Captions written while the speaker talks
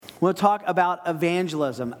We'll talk about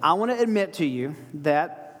evangelism. I want to admit to you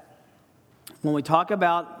that when we talk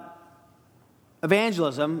about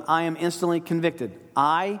evangelism, I am instantly convicted.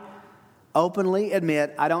 I openly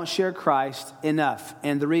admit I don't share Christ enough.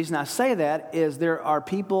 And the reason I say that is there are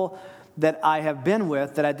people that I have been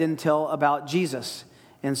with that I didn't tell about Jesus.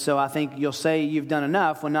 And so I think you'll say you've done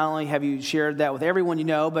enough when not only have you shared that with everyone you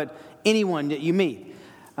know, but anyone that you meet.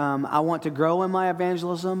 I want to grow in my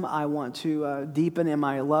evangelism. I want to deepen in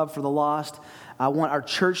my love for the lost. I want our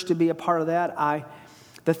church to be a part of that.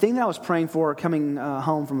 The thing that I was praying for coming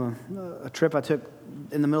home from a trip I took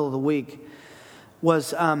in the middle of the week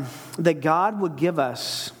was that God would give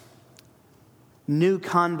us new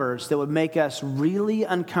converts that would make us really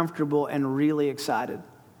uncomfortable and really excited.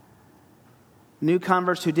 New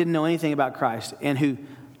converts who didn't know anything about Christ and who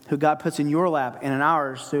God puts in your lap and in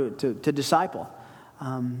ours to disciple.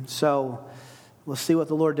 So we'll see what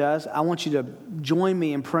the Lord does. I want you to join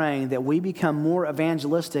me in praying that we become more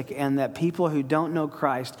evangelistic and that people who don't know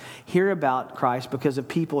Christ hear about Christ because of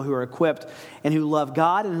people who are equipped and who love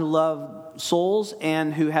God and who love souls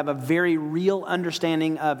and who have a very real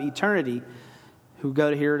understanding of eternity, who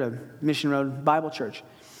go here to Mission Road Bible Church.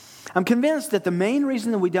 I'm convinced that the main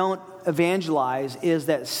reason that we don't evangelize is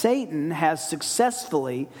that Satan has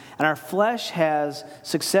successfully, and our flesh has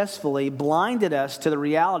successfully blinded us to the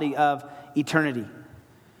reality of eternity.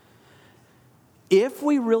 If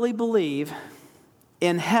we really believe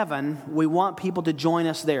in heaven, we want people to join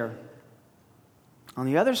us there. On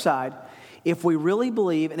the other side, if we really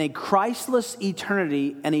believe in a Christless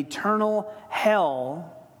eternity, an eternal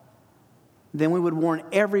hell, then we would warn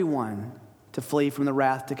everyone to flee from the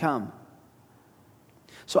wrath to come.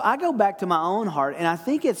 So I go back to my own heart, and I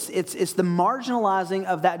think it's the marginalizing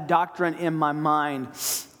of that doctrine in my mind,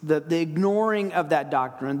 the ignoring of that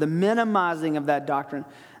doctrine, the minimizing of that doctrine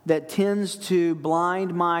that tends to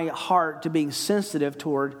blind my heart to being sensitive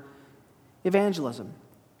toward evangelism.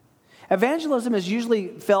 Evangelism is usually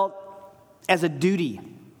felt as a duty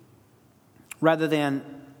rather than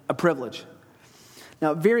a privilege.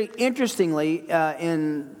 Now, very interestingly,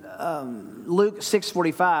 in Luke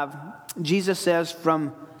 6:45, Jesus says,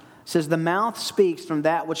 the mouth speaks from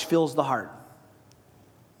that which fills the heart.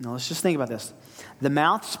 Now, let's just think about this. The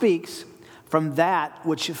mouth speaks from that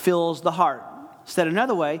which fills the heart. Said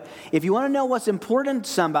another way, if you want to know what's important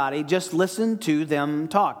to somebody, just listen to them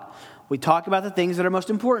talk. We talk about the things that are most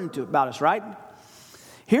important about us, right?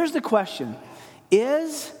 Here's the question.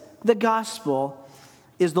 Is the gospel,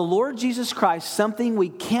 is the Lord Jesus Christ something we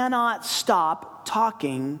cannot stop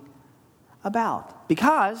talking about?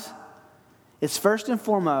 Because it's first and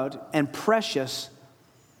foremost and precious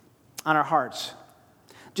on our hearts.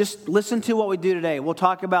 Just listen to what we do today. We'll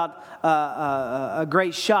talk about a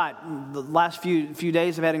great shot. The last few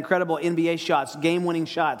days have had incredible NBA shots, game-winning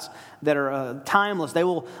shots that are timeless. They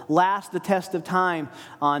will last the test of time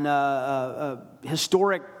on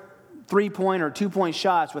historic 3-point or 2-point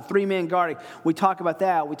shots with 3 men guarding. We talk about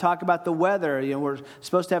that. We talk about the weather. We're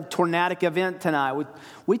supposed to have a tornadic event tonight.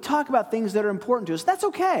 We talk about things that are important to us. That's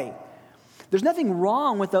okay. There's nothing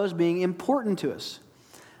wrong with those being important to us.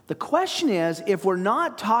 The question is, if we're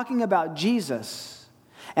not talking about Jesus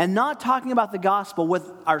and not talking about the gospel with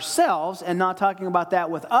ourselves and not talking about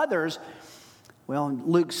that with others, well,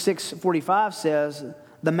 Luke 6:45 says,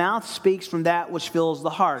 the mouth speaks from that which fills the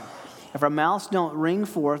heart. If our mouths don't ring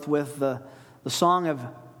forth with the song of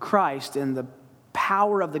Christ and the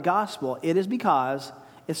power of the gospel, it is because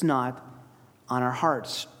it's not on our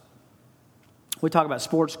hearts. We talk about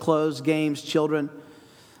sports, clothes, games, children.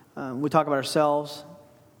 We talk about ourselves.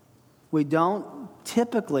 We don't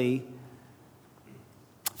typically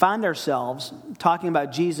find ourselves talking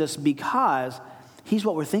about Jesus because He's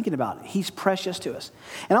what we're thinking about. He's precious to us.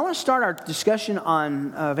 And I want to start our discussion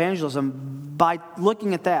on evangelism by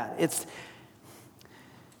looking at that.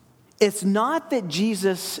 It's not that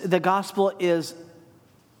Jesus, the gospel is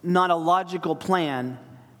not a logical plan,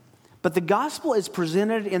 but the gospel is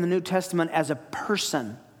presented in the New Testament as a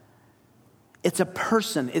person. It's a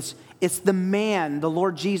person. It's the man, the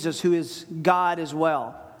Lord Jesus, who is God as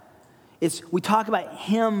well. We talk about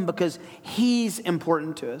Him because He's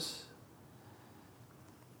important to us.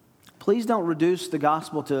 Please don't reduce the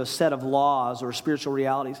gospel to a set of laws or spiritual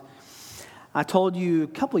realities. I told you a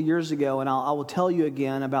couple of years ago, and I will tell you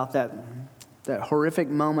again about that horrific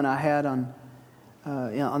moment I had on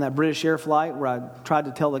that British Air flight where I tried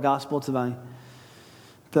to tell the gospel to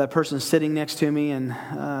that person sitting next to me, and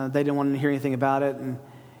they didn't want to hear anything about it.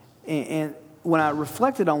 And when I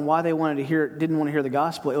reflected on why they didn't want to hear the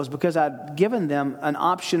gospel, it was because I'd given them an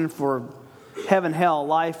option for heaven, hell,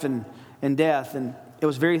 life, and death. And It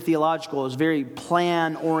was very theological. It was very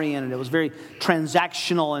plan-oriented. It was very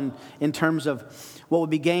transactional in terms of what would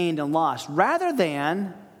be gained and lost, rather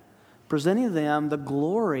than presenting them the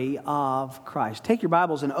glory of Christ. Take your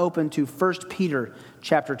Bibles and open to 1 Peter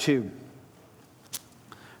chapter 2.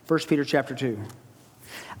 1 Peter chapter 2.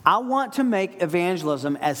 I want to make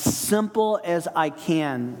evangelism as simple as I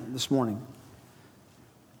can this morning.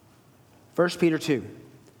 1 Peter 2.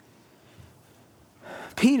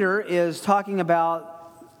 Peter is talking about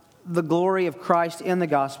the glory of Christ in the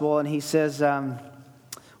gospel, and he says,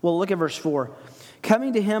 look at verse 4.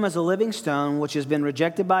 Coming to him as a living stone, which has been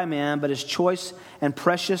rejected by man, but is choice and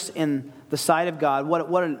precious in the sight of God.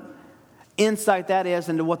 What an insight that is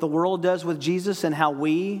into what the world does with Jesus and how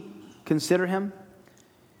we consider him.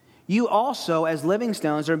 You also, as living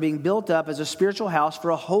stones, are being built up as a spiritual house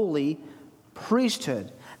for a holy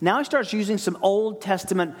priesthood. Now he starts using some Old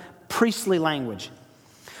Testament priestly language.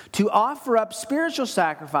 To offer up spiritual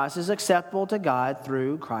sacrifices acceptable to God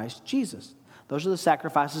through Christ Jesus. Those are the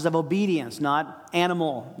sacrifices of obedience, not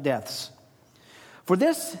animal deaths. For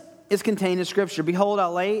this is contained in Scripture. Behold, I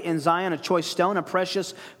lay in Zion a choice stone, a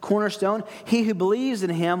precious cornerstone. He who believes in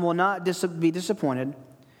him will not be disappointed.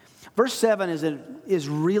 Verse 7 is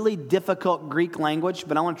really difficult Greek language,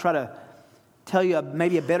 but I want to try to tell you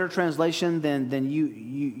maybe a better translation than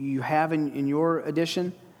you have in your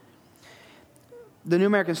edition. The New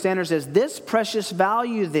American Standard says, this precious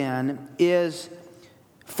value then is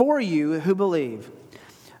for you who believe.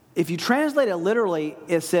 If you translate it literally,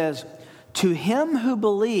 it says, to him who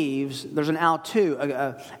believes, there's an autou,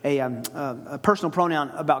 a personal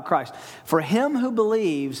pronoun about Christ. For him who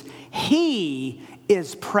believes, he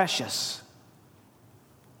is precious.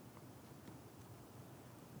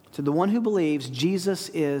 To the one who believes, Jesus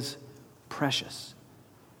is precious.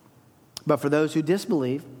 But for those who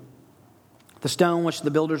disbelieve, the stone which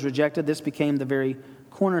the builders rejected, this became the very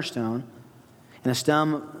cornerstone, and a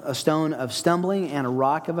stone of stumbling and a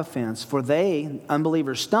rock of offense. For they,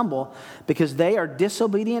 unbelievers, stumble because they are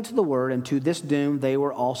disobedient to the word, and to this doom they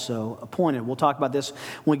were also appointed. We'll talk about this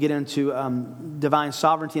when we get into divine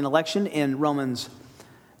sovereignty and election in Romans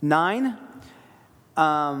 9.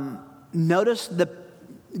 Notice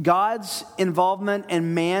God's involvement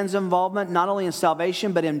and man's involvement, not only in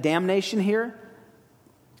salvation, but in damnation here.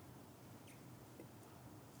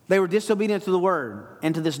 They were disobedient to the word,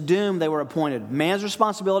 and to this doom they were appointed. Man's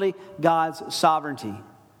responsibility, God's sovereignty.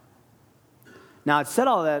 Now,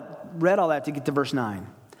 I read all that to get to verse 9.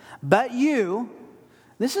 But you,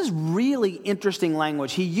 this is really interesting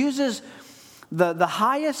language. He uses the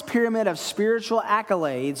highest pyramid of spiritual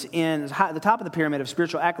accolades, the top of the pyramid of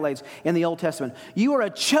spiritual accolades in the Old Testament. You are a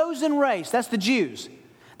chosen race. That's the Jews.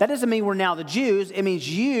 That doesn't mean we're now the Jews. It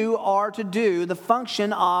means you are to do the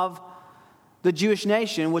function of the Jewish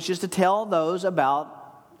nation, which is to tell others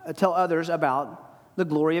about the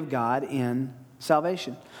glory of God in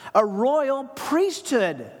salvation. A royal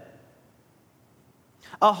priesthood,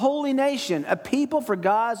 a holy nation, a people for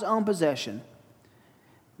God's own possession.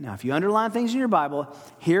 Now, if you underline things in your Bible,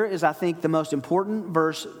 here is, I think, the most important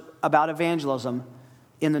verse about evangelism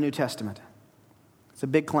in the New Testament. It's a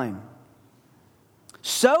big claim.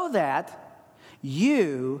 So that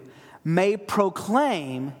you may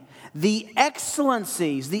proclaim the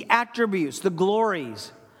excellencies, the attributes, the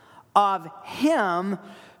glories of him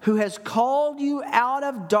who has called you out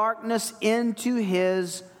of darkness into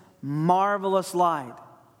his marvelous light.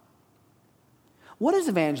 What is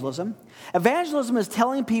evangelism? Evangelism is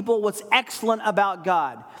telling people what's excellent about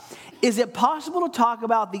God. Is it possible to talk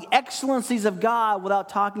about the excellencies of God without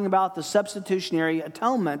talking about the substitutionary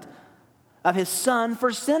atonement of his Son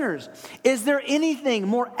for sinners? Is there anything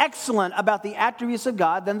more excellent about the attributes of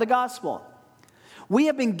God than the gospel? We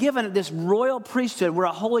have been given this royal priesthood. We're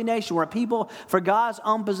a holy nation. We're a people for God's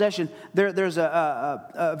own possession. There's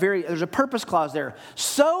a purpose clause there,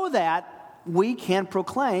 so that we can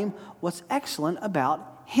proclaim what's excellent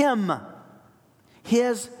about him,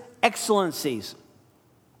 his excellencies.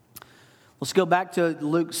 Let's go back to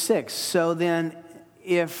Luke 6. So then,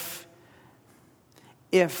 if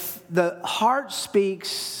the heart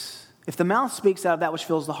speaks, if the mouth speaks out of that which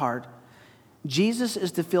fills the heart, Jesus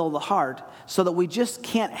is to fill the heart, so that we just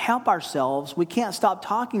can't help ourselves. We can't stop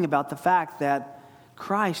talking about the fact that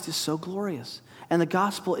Christ is so glorious and the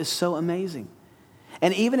gospel is so amazing.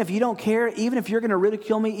 And even if you don't care, even if you're going to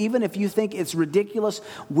ridicule me, even if you think it's ridiculous,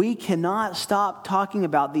 we cannot stop talking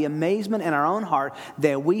about the amazement in our own heart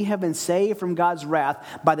that we have been saved from God's wrath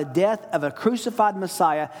by the death of a crucified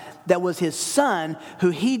Messiah that was his Son, who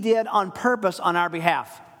he did on purpose on our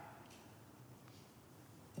behalf.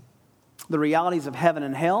 The realities of heaven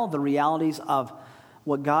and hell, the realities of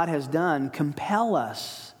what God has done compel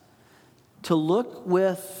us to look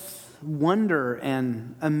with wonder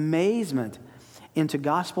and amazement into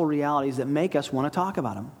gospel realities that make us want to talk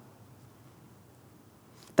about them.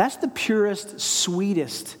 That's the purest,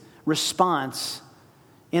 sweetest response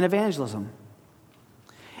in evangelism.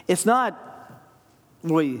 It's not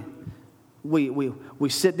we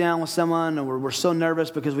sit down with someone and we're so nervous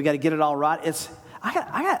because we got to get it all right. It's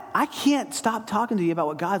I can't stop talking to you about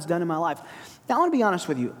what God's done in my life. Now, I want to be honest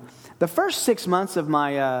with you. The first 6 months of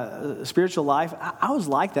my spiritual life, I was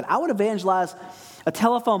like that. I would evangelize a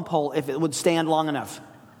telephone pole if it would stand long enough.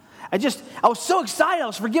 I was so excited. I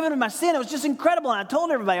was forgiven of my sin. It was just incredible. And I told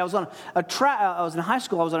everybody I was on I was in high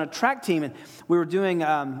school. I was on a track team, and we were doing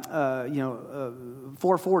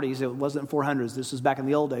 440s. It wasn't 400s. This was back in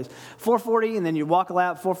the old days. 440, and then you walk a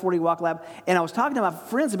lap. 440, walk a lap. And I was talking to my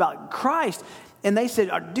friends about Christ, and they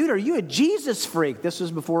said, "Dude, are you a Jesus freak?" This was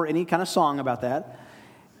before any kind of song about that.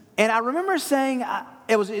 And I remember saying,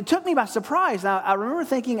 it took me by surprise. I remember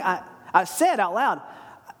thinking, I said out loud,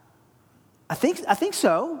 I think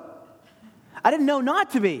so. I didn't know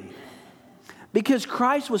not to be, because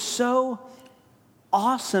Christ was so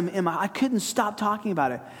awesome I couldn't stop talking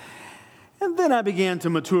about it. And then I began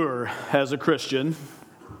to mature as a Christian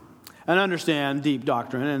and understand deep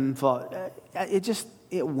doctrine, and thought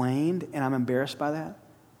it waned, and I'm embarrassed by that.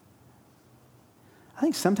 I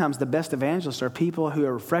think sometimes the best evangelists are people who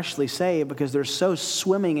are freshly saved because they're so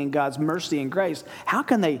swimming in God's mercy and grace. How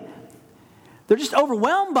can they're just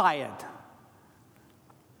overwhelmed by it.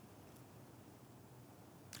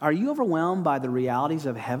 Are you overwhelmed by the realities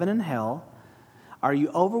of heaven and hell? Are you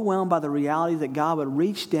overwhelmed by the reality that God would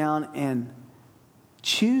reach down and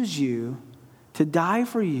choose you, to die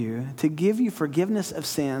for you, to give you forgiveness of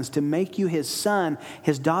sins, to make you his son,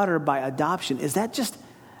 his daughter by adoption? Is that just,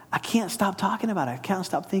 I can't stop talking about it. I can't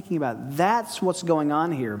stop thinking about it. That's what's going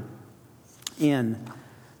on here in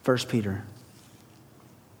 1 Peter.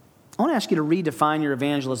 I want to ask you to redefine your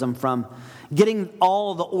evangelism from getting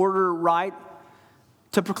all the order right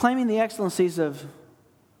to proclaiming the excellencies of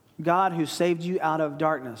God who saved you out of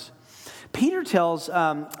darkness. Peter tells,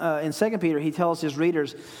 in 2 Peter, he tells his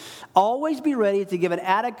readers, always be ready to give an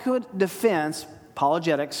adequate defense,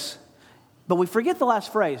 apologetics, but we forget the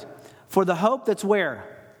last phrase, for the hope that's where?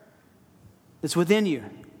 That's within you.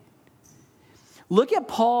 Look at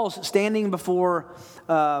Paul's standing before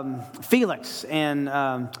Felix and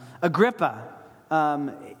Agrippa,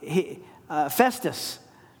 Festus,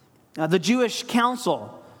 the Jewish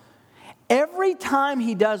council. Every time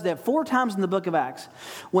he does that, 4 times in the book of Acts,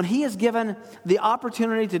 when he is given the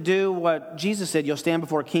opportunity to do what Jesus said, you'll stand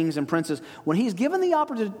before kings and princes. When he's given the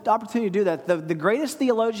opportunity to do that, the greatest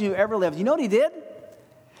theologian who ever lived, you know what he did?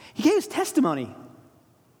 He gave his testimony.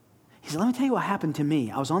 He said, let me tell you what happened to me.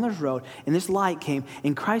 I was on this road, and this light came,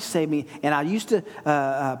 and Christ saved me, and I used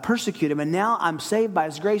to persecute him, and now I'm saved by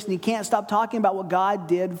his grace, and he can't stop talking about what God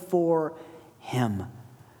did for him.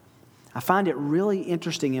 I find it really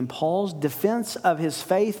interesting in Paul's defense of his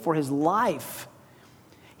faith for his life.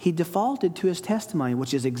 He defaulted to his testimony,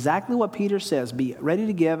 which is exactly what Peter says. Be ready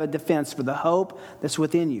to give a defense for the hope that's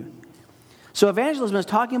within you. So evangelism is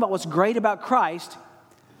talking about what's great about Christ,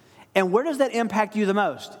 and where does that impact you the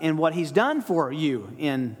most? In what he's done for you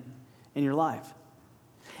in your life.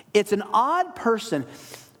 It's an odd person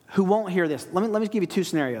who won't hear this. Let me give you 2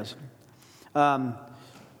 scenarios.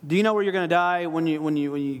 Do you know where you're going to die when you know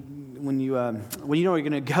where you're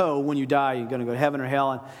going to go when you die? You're going to go to heaven or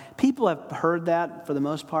hell. And people have heard that for the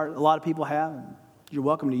most part. A lot of people have. You're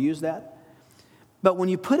welcome to use that. But when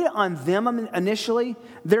you put it on them initially,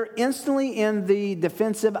 they're instantly in the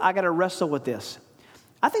defensive, I got to wrestle with this.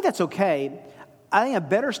 I think that's okay. I think a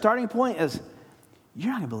better starting point is,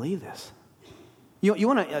 you're not going to believe this. You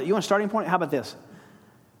want a starting point? How about this?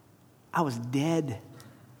 I was dead,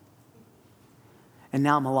 and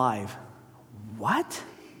now I'm alive. What?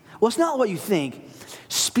 Well, it's not what you think.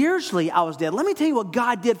 Spiritually, I was dead. Let me tell you what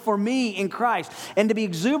God did for me in Christ. And to be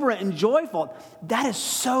exuberant and joyful, that is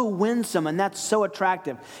so winsome and that's so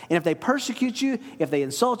attractive. And if they persecute you, if they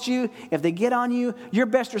insult you, if they get on you, your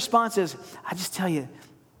best response is, I just tell you,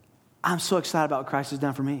 I'm so excited about what Christ has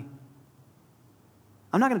done for me.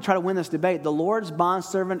 I'm not going to try to win this debate. The Lord's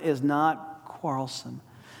bondservant is not quarrelsome,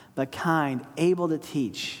 but kind, able to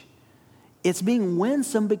teach. It's being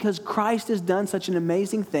winsome because Christ has done such an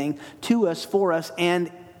amazing thing to us, for us,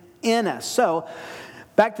 and in us. So,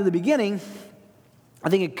 back to the beginning, I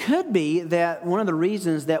think it could be that one of the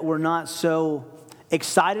reasons that we're not so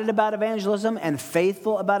excited about evangelism and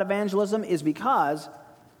faithful about evangelism is because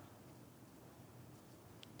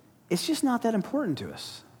it's just not that important to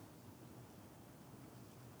us.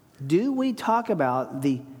 do we talk about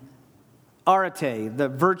the arete, the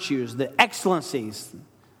virtues, the excellencies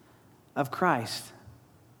of Christ?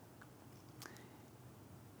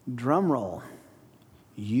 Drum roll.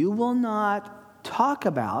 You will not talk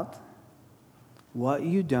about what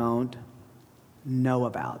you don't know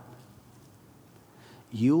about.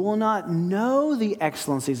 You will not know the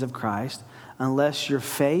excellencies of Christ unless your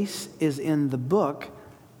face is in the book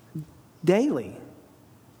daily.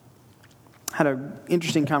 I had an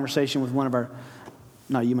interesting conversation with one of our,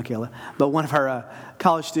 not you, Michaela, but one of our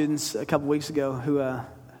college students a couple weeks ago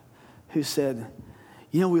who said,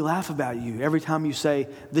 we laugh about you every time you say,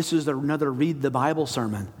 this is another read the Bible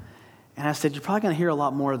sermon. And I said, you're probably going to hear a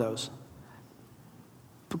lot more of those.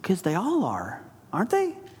 Because they all are, aren't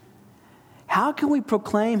they? How can we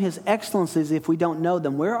proclaim his excellencies if we don't know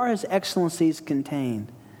them? Where are his excellencies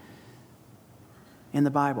contained in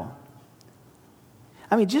the Bible?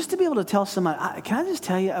 I mean, just to be able to tell somebody, can I just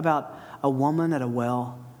tell you about a woman at a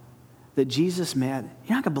well that Jesus met?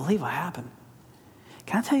 You're not going to believe what happened.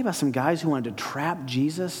 Can I tell you about some guys who wanted to trap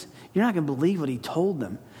Jesus? You're not going to believe what he told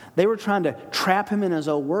them. They were trying to trap him in his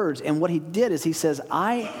own words. And what he did is he says,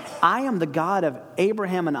 I am the God of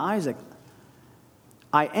Abraham and Isaac.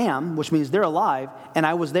 I am, which means they're alive, and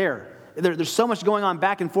I was there. There's so much going on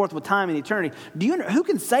back and forth with time and eternity. Do you know, who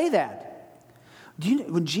can say that? Do you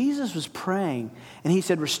know, when Jesus was praying, and he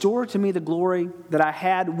said, restore to me the glory that I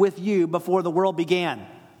had with you before the world began.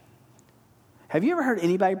 Have you ever heard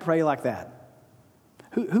anybody pray like that?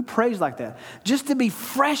 Who prays like that? Just to be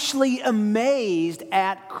freshly amazed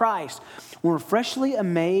at Christ. When we're freshly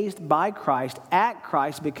amazed by Christ, at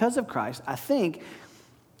Christ, because of Christ, I think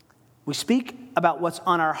we speak about what's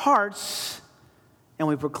on our hearts and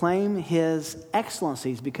we proclaim his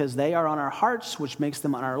excellencies because they are on our hearts, which makes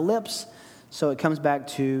them on our lips. So it comes back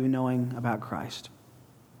to knowing about Christ.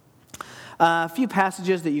 A few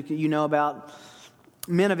passages that you know about.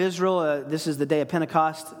 Men of Israel, this is the day of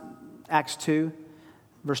Pentecost, Acts 2.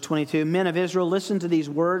 Verse 22, men of Israel, listen to these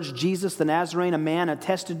words. Jesus the Nazarene, a man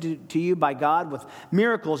attested to you by God with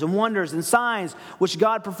miracles and wonders and signs which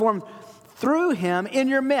God performed through him in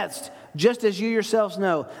your midst, just as you yourselves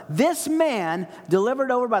know. This man,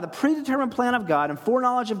 delivered over by the predetermined plan of God and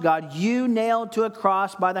foreknowledge of God, you nailed to a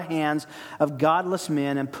cross by the hands of godless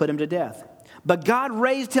men and put him to death. But God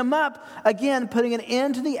raised him up again, putting an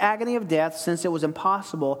end to the agony of death, since it was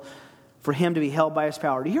impossible for him to be held by his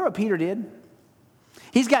power. Do you hear what Peter did?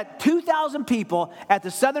 He's got 2,000 people at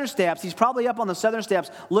the southern steps. He's probably up on the southern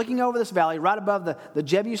steps looking over this valley right above the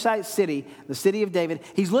Jebusite city, the city of David.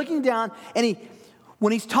 He's looking down, and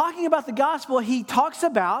when he's talking about the gospel, he talks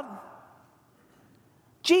about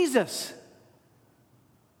Jesus.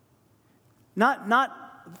 Not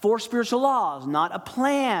 4 spiritual laws, not a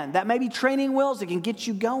plan. That may be training wheels that can get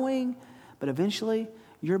you going, but eventually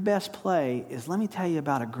your best play is, let me tell you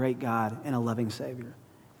about a great God and a loving Savior.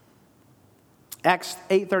 Acts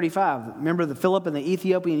 8:35, remember the Philip and the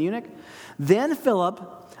Ethiopian eunuch? Then Philip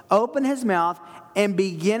opened his mouth, and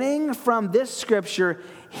beginning from this scripture,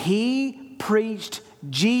 he preached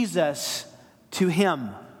Jesus to him.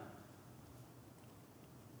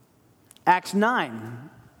 Acts 9,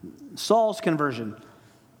 Saul's conversion.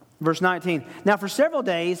 Verse 19, now for several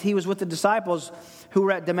days he was with the disciples who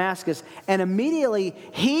were at Damascus, and immediately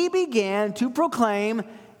he began to proclaim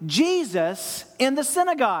Jesus in the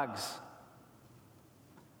synagogues.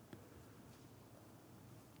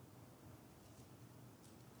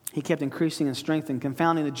 He kept increasing in strength and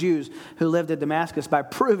confounding the Jews who lived at Damascus by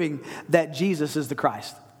proving that Jesus is the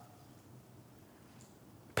Christ.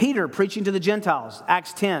 Peter preaching to the Gentiles,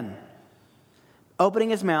 Acts 10. Opening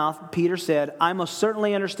his mouth, Peter said, I most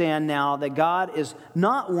certainly understand now that God is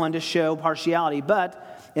not one to show partiality,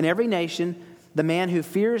 but in every nation, the man who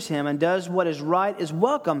fears him and does what is right is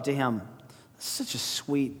welcome to him. That's such a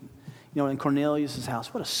sweet, in Cornelius'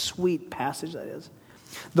 house, what a sweet passage that is.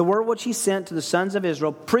 The word which he sent to the sons of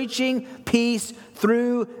Israel, preaching peace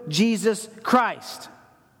through Jesus Christ.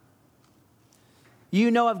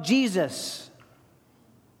 You know of Jesus.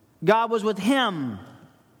 God was with him.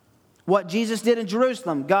 What Jesus did in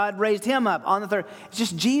Jerusalem, God raised him up on the third. It's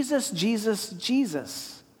just Jesus, Jesus,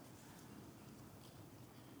 Jesus.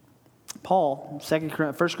 Paul, 1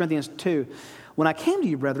 Corinthians 2, when I came to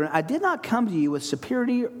you, brethren, I did not come to you with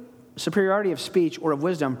superiority of speech or of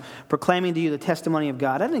wisdom, proclaiming to you the testimony of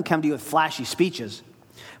God. I didn't come to you with flashy speeches.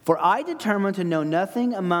 For I determined to know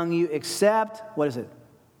nothing among you except, what is it?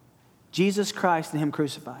 Jesus Christ and him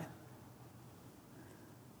crucified.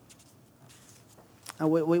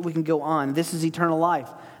 We can go on. This is eternal life,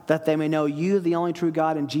 that they may know you, the only true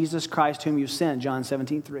God, and Jesus Christ whom you sent, John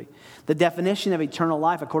 17:3. The definition of eternal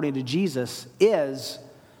life, according to Jesus, is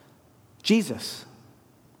Jesus.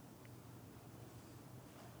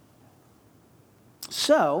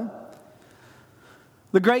 So,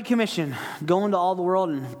 the Great Commission, go into all the world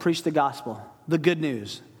and preach the gospel, the good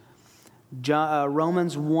news.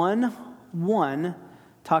 Romans 1:1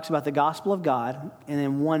 talks about the gospel of God, and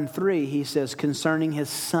in 1:3 he says concerning his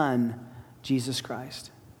Son, Jesus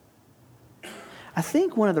Christ. I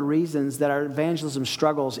think one of the reasons that our evangelism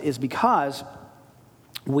struggles is because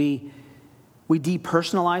we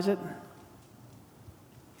depersonalize it.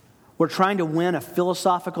 We're trying to win a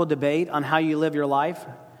philosophical debate on how you live your life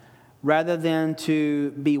rather than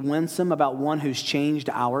to be winsome about one who's changed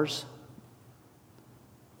ours.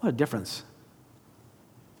 What a difference.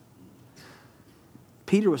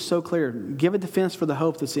 Peter was so clear. Give a defense for the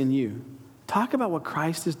hope that's in you. Talk about what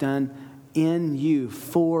Christ has done in you,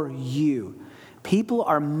 for you. People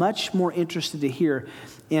are much more interested to hear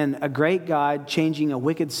in a great God changing a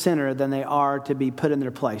wicked sinner than they are to be put in their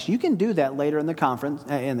place. You can do that later in the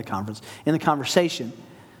conversation.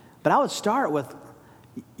 But I would start with,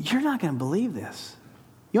 you're not going to believe this.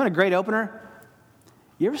 You want a great opener?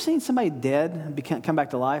 You ever seen somebody dead come back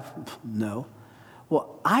to life? No.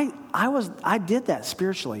 Well, I did that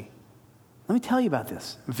spiritually. Let me tell you about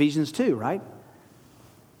this. Ephesians 2, right?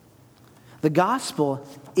 The gospel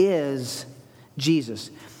is Jesus.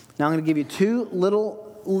 Now I'm going to give you two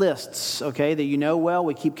little lists, okay, that you know well.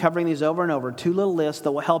 We keep covering these over and over. Two little lists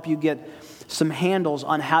that will help you get some handles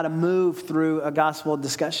on how to move through a gospel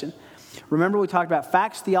discussion. Remember, we talked about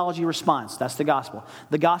facts, theology, response. That's the gospel.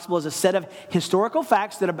 The gospel is a set of historical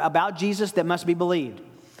facts that are about Jesus that must be believed.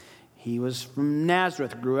 He was from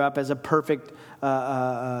Nazareth, grew up as a perfect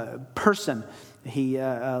person. He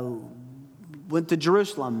went to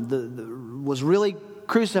Jerusalem, was really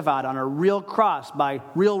crucified on a real cross by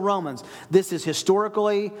real Romans. This is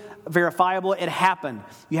historically verifiable. It happened.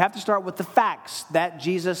 You have to start with the facts that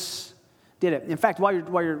Jesus did it. In fact, while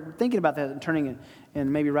you're thinking about that and turning it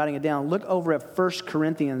and maybe writing it down, look over at 1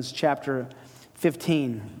 Corinthians chapter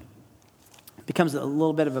 15. It becomes a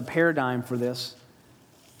little bit of a paradigm for this.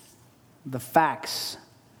 The facts.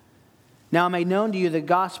 Now I made known to you the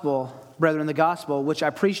gospel, brethren, the gospel which I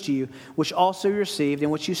preached to you, which also you received, in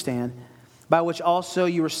which you stand, by which also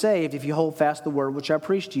you were saved, if you hold fast the word which I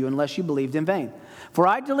preached to you, unless you believed in vain. For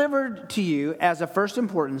I delivered to you as of first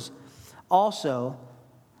importance also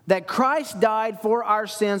that Christ died for our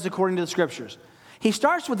sins according to the Scriptures. He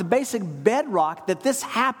starts with the basic bedrock that this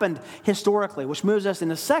happened historically, which moves us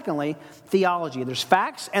into, secondly, theology. There's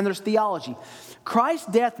facts and there's theology. Christ's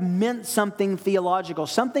death meant something theological.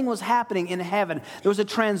 Something was happening in heaven. There was a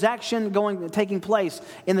transaction taking place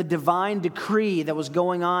in the divine decree that was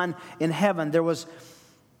going on in heaven. There was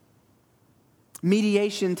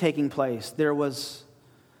mediation taking place. There was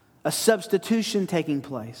a substitution taking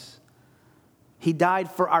place. He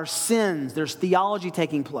died for our sins. There's theology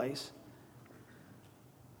taking place.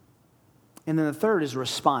 And then the third is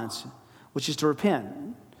response, which is to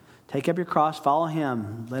repent. Take up your cross, follow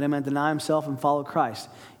him. Let him deny himself and follow Christ.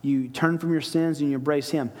 You turn from your sins and you embrace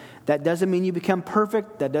him. That doesn't mean you become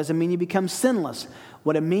perfect. That doesn't mean you become sinless.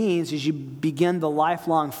 What it means is you begin the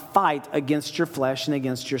lifelong fight against your flesh and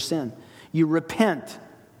against your sin. You repent.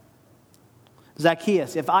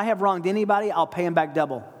 Zacchaeus, if I have wronged anybody, I'll pay him back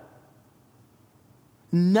double.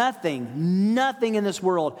 Nothing in this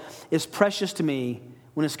world is precious to me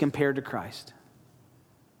when it's compared to Christ.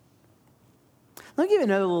 Let me give you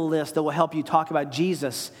another little list that will help you talk about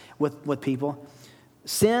Jesus with people.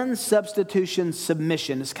 Sin, substitution,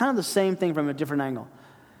 submission. It's kind of the same thing from a different angle.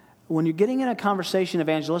 When you're getting in a conversation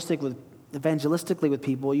evangelistically with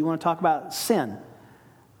people, you want to talk about sin.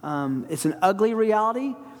 It's an ugly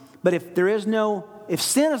reality, but if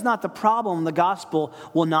sin is not the problem, the gospel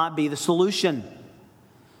will not be the solution.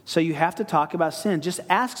 So you have to talk about sin. Just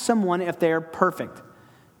ask someone if they're perfect,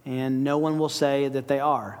 and no one will say that they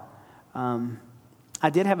are. I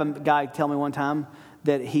did have a guy tell me one time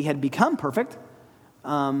that he had become perfect,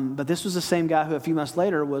 but this was the same guy who a few months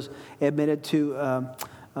later was admitted to a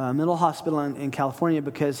mental hospital in California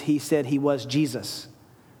because he said he was Jesus.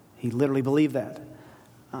 He literally believed that.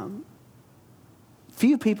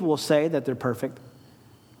 Few people will say that they're perfect.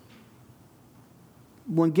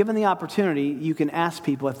 When given the opportunity, you can ask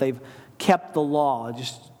people if they've kept the law.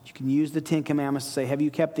 You can use the 10 Commandments to say, have you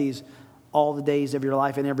kept these all the days of your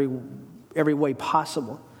life in every way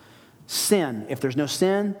possible? Sin. If there's no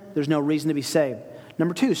sin, there's no reason to be saved.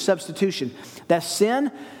 Number 2, substitution. That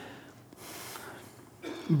sin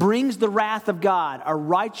brings the wrath of God, a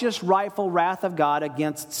righteous, rightful wrath of God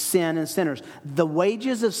against sin and sinners. The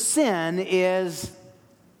wages of sin is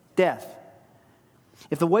death.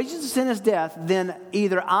 If the wages of sin is death, then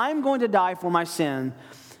either I'm going to die for my sin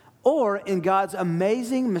Or in God's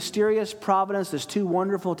amazing, mysterious providence that's too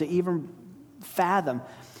wonderful to even fathom,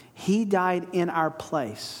 he died in our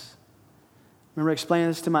place. I remember explaining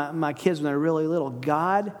this to my kids when they were really little.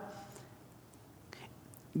 God,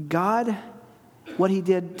 what he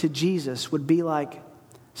did to Jesus would be like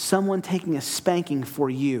someone taking a spanking for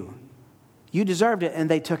you. You deserved it, and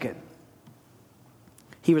they took it.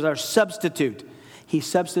 He was our substitute. He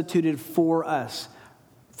substituted for us.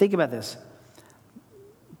 Think about this.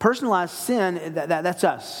 Personalized sin, that's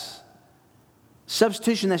us.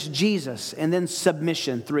 Substitution, that's Jesus. And then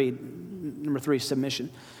submission, number three, submission,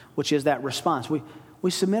 which is that response.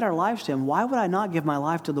 We submit our lives to him. Why would I not give my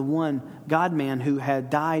life to the one God-man who had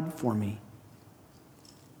died for me?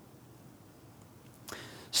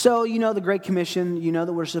 So, you know the Great Commission. You know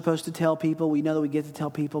that we're supposed to tell people. We know that we get to tell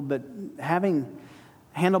people. But having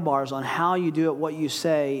handlebars on how you do it, what you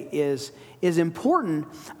say is important,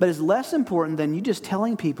 but is less important than you just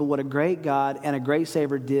telling people what a great God and a great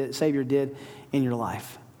Savior did in your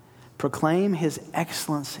life. Proclaim his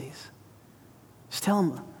excellencies. Just tell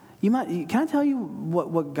them, can I tell you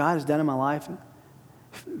what God has done in my life?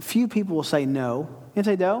 Few people will say no. If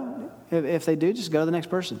they don't, if they do, just go to the next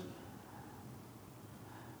person.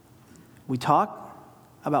 We talk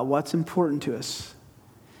about what's important to us.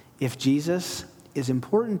 If Jesus is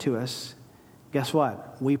important to us, guess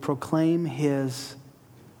what? We proclaim his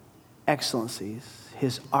excellencies,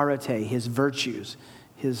 his arete, his virtues,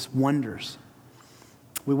 his wonders.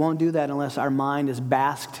 We won't do that unless our mind is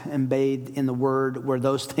basked and bathed in the Word, where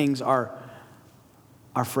those things are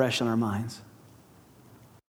fresh in our minds.